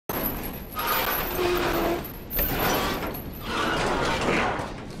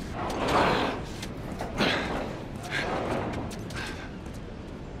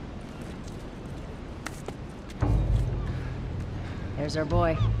There's our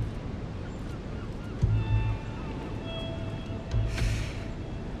boy.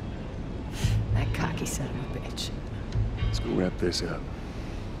 That cocky son of a bitch. Let's go wrap this up.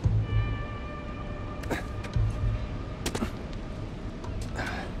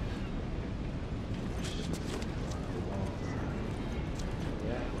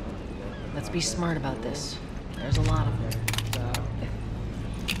 Let's be smart about this. There's a lot of them.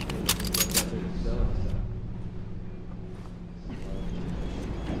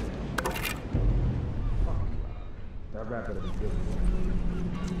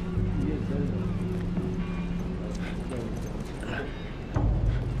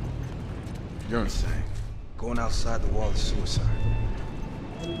 You're insane. Going outside the wall is suicide.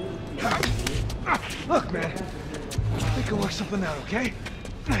 Look, man. We can work something out, okay?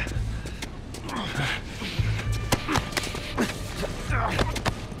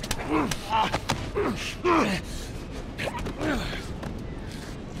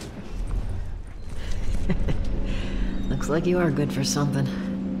 Looks like you are good for something.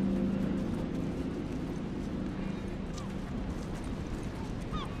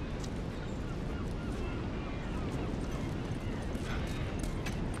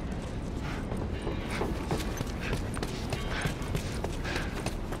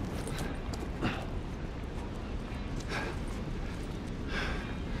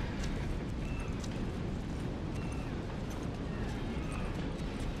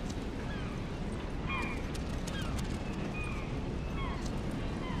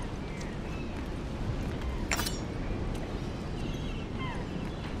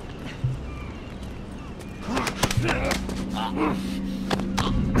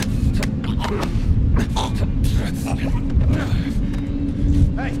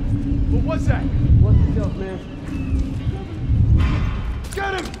 Hey, what was that? Watch yourself, man.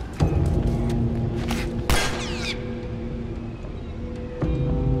 Get him!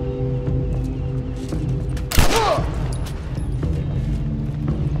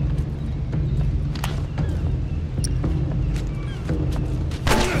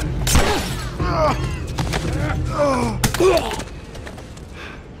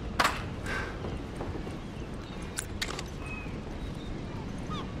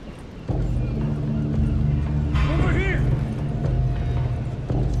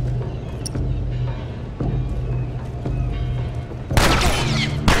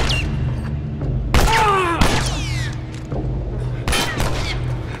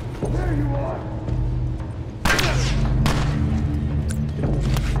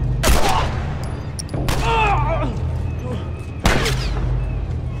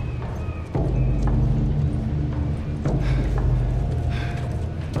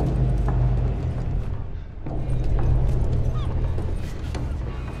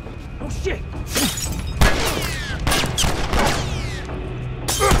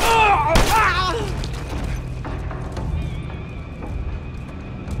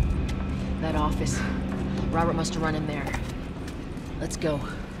 That office. Robert must have run in there. Let's go.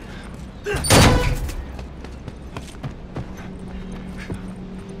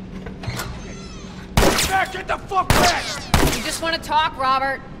 Back, get the fuck back! You just want to talk,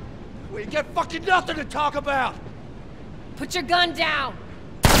 Robert? We got fucking nothing to talk about! Put your gun down!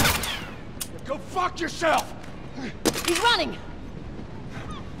 Go fuck yourself! He's running!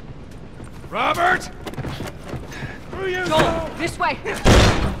 Robert! Who you Joel, this way!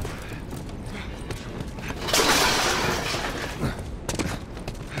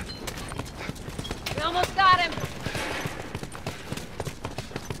 We almost got him!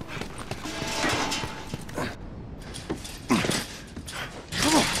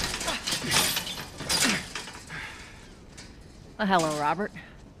 Oh, hello, Robert.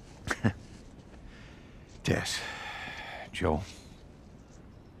 Tess. Joel.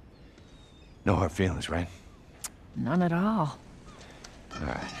 No hard feelings, right? None at all. All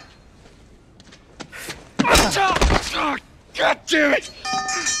right. God damn it!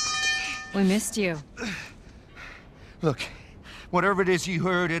 We missed you. Look, whatever it is you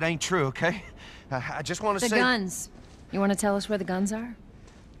heard, it ain't true, okay? I just want to say... The guns. You want to tell us where the guns are?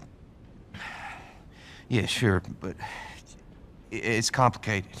 Yeah, sure, but it's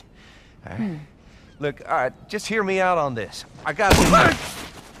complicated. All right? Look, all right, just hear me out on this. I got...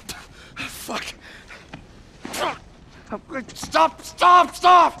 Fuck. Stop! Stop!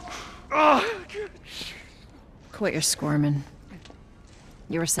 Stop! Quit your squirming.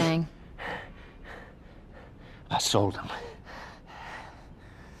 You were saying? I sold him.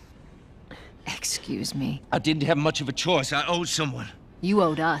 Excuse me. I didn't have much of a choice. I owed someone. You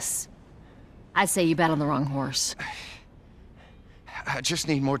owed us. I'd say you bet on the wrong horse. I just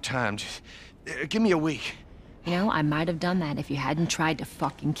need more time. Just, give me a week. You know, I might have done that if you hadn't tried to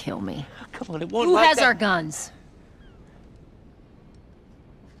fucking kill me. Come on, it won't Who like has that. our guns?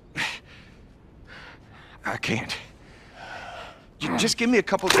 I can't. Just give me a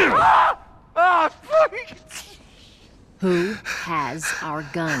couple... Ah! Who has our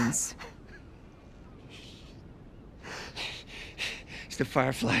guns? It's the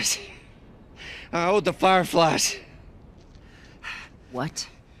Fireflies. I owed the Fireflies. What?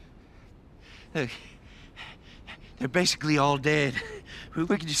 Look, they're basically all dead. We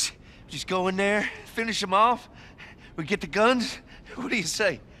could just go in there, finish them off. We get the guns. What do you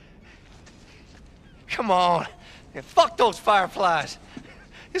say? Come on. Yeah, fuck those Fireflies.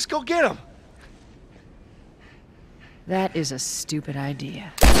 Let's go get them. That is a stupid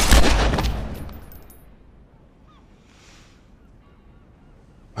idea.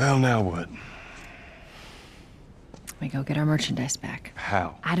 Well, now what? We go get our merchandise back.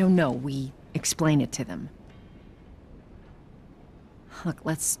 How? I don't know. We explain it to them. Look,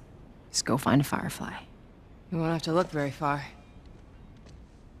 let's just go find a Firefly. We won't have to look very far.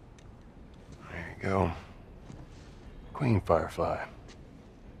 There you go. Queen Firefly.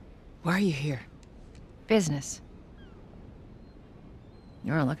 Why are you here? Business.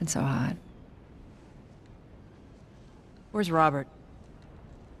 You aren't looking so hot. Where's Robert?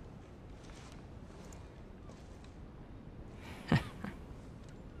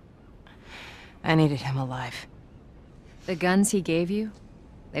 I needed him alive. The guns he gave you,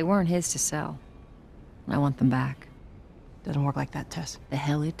 they weren't his to sell. I want them back. Doesn't work like that, Tess. The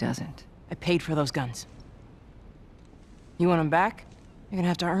hell it doesn't. I paid for those guns. You want them back? You're gonna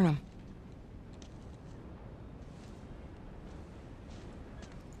have to earn them.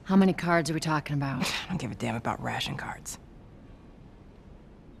 How many cards are we talking about? I don't give a damn about ration cards.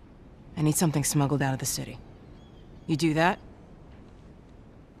 I need something smuggled out of the city. You do that,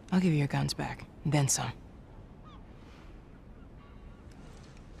 I'll give you your guns back, and then some.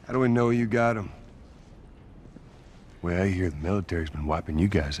 How do we know you got them? Well, I hear the military's been wiping you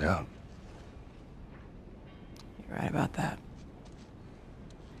guys out. You're right about that.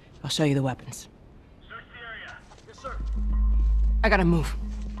 I'll show you the weapons. Search the area. Yes, sir. I gotta move.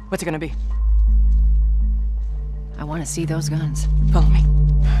 What's it gonna be? I want to see those guns. Follow me.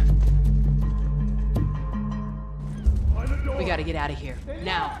 We gotta get out of here.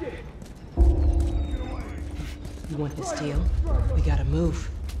 Now. You want this deal? We gotta move.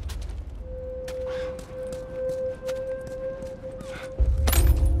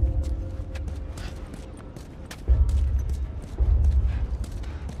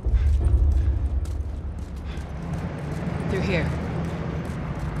 Through here.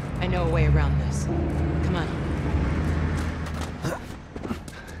 I know a way around this. Come on.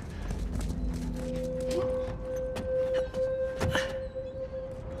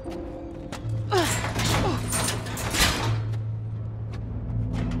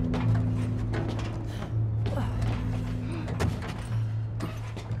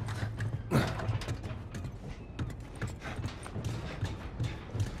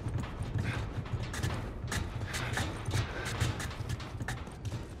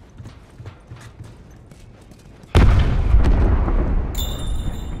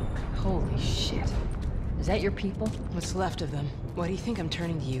 Holy shit. Is that your people? What's left of them? Why do you think I'm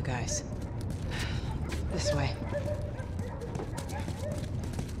turning to you guys? This way.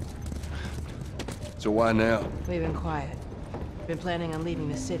 So why now? We've been quiet. Been planning on leaving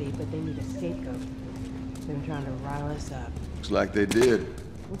the city, but they need a scapegoat. They've been trying to rile us up. Looks like they did.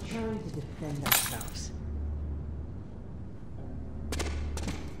 We're trying to defend ourselves.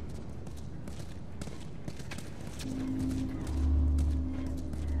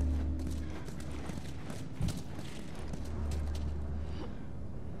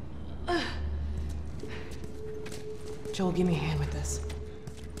 Joel, give me a hand with this.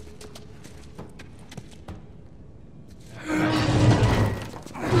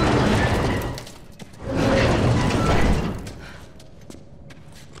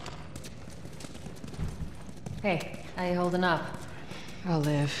 Hey, how you holding up? I'll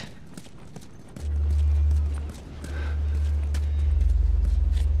live.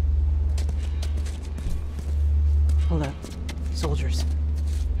 Hold up. Soldiers.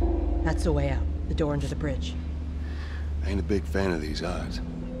 That's the way out. The door into the bridge. Ain't a big fan of these odds.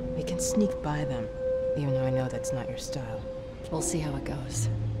 We can sneak by them, even though I know that's not your style. We'll see how it goes.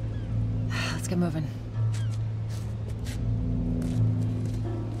 Let's get moving.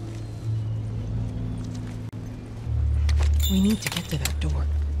 We need to get to that door.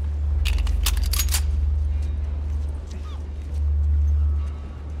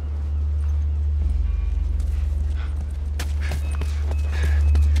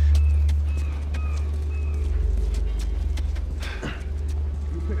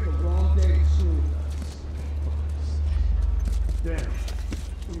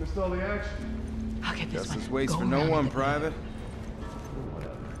 missed all the action. I'll get this Justice one. waits Go for no around one, with it. Private.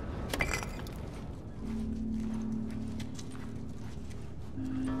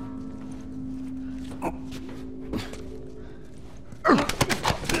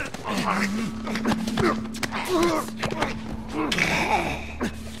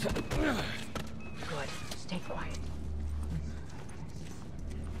 Good. Stay quiet.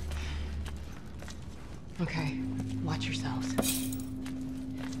 Okay, watch yourselves.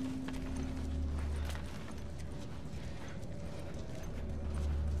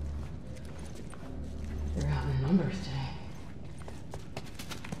 They're out in numbers today.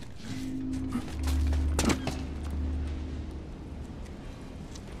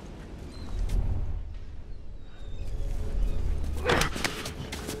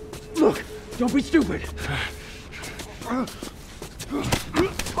 Look! Don't be stupid!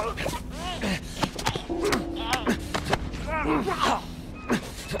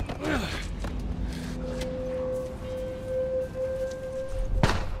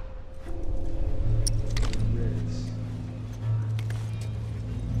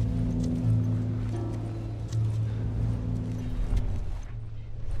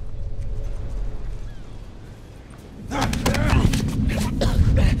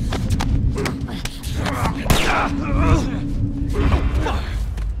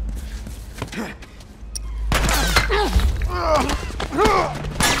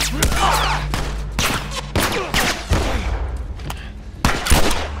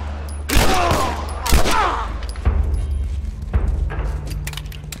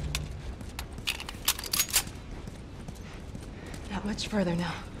 Not much further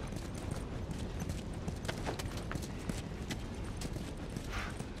now.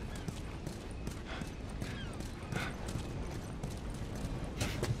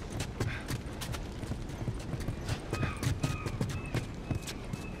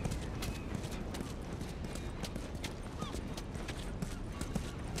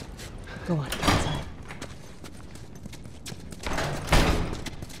 Go on, get inside.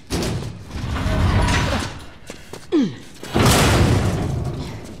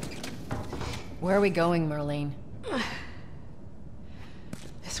 Where are we going, Marlene?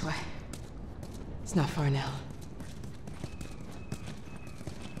 This way. It's not far now.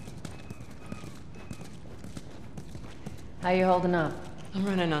 How you holding up? I'm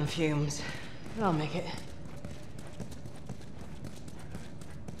running on fumes, but I'll make it.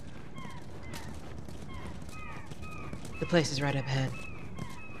 The place is right up ahead.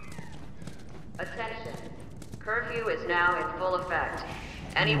 Attention. Curfew is now in full effect.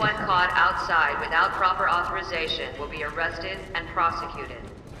 Anyone caught outside without proper authorization will be arrested and prosecuted.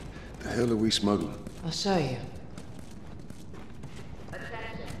 The hell are we smuggling? I'll show you.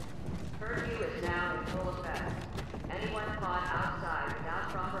 Attention. Curfew is now in full effect. Anyone caught outside without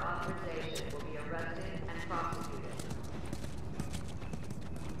proper authorization will be arrested and prosecuted.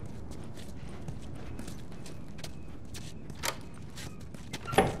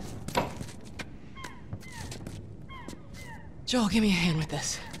 Joel, give me a hand with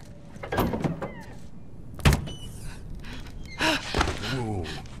this. Whoa.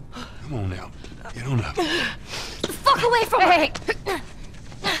 Come on now. Get on up. Fuck away from me!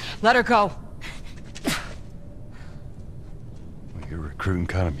 Let her go. Well, you're recruiting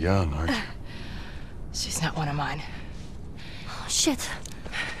kind of young, aren't you? She's not one of mine. Oh, shit.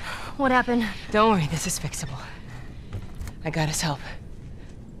 What happened? Don't worry, this is fixable. I got his help.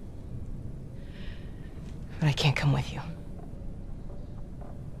 But I can't come with you.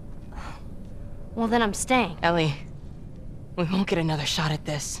 Well, then I'm staying. Ellie, we won't get another shot at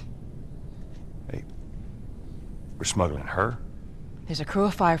this. Hey, we're smuggling her? There's a crew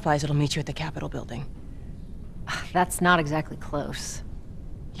of Fireflies that'll meet you at the Capitol building. That's not exactly close.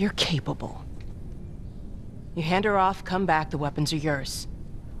 You're capable. You hand her off, come back, the weapons are yours.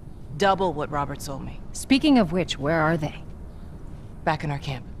 Double what Robert sold me. Speaking of which, where are they? Back in our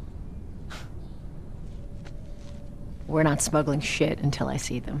camp. We're not smuggling shit until I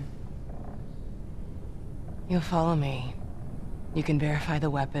see them. You'll follow me. You can verify the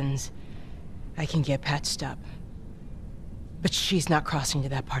weapons. I can get patched up. But she's not crossing to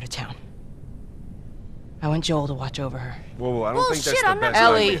that part of town. I want Joel to watch over her. Whoa, I don't think that's Bullshit, the I'm not best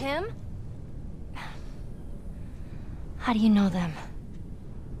Ellie. idea. with him. How do you know them?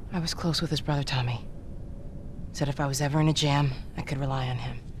 I was close with his brother Tommy. Said if I was ever in a jam, I could rely on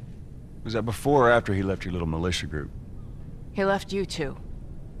him. Was that before or after he left your little militia group? He left you too.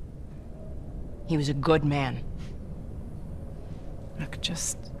 He was a good man. Look,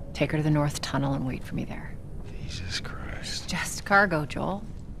 just take her to the North Tunnel and wait for me there. Jesus Christ. Just cargo, Joel.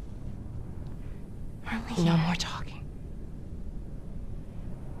 No more talking.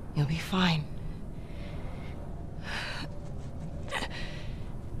 You'll be fine.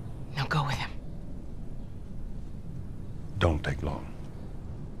 Now go with him. Don't take long.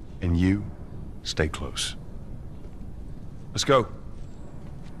 And you, stay close. Let's go.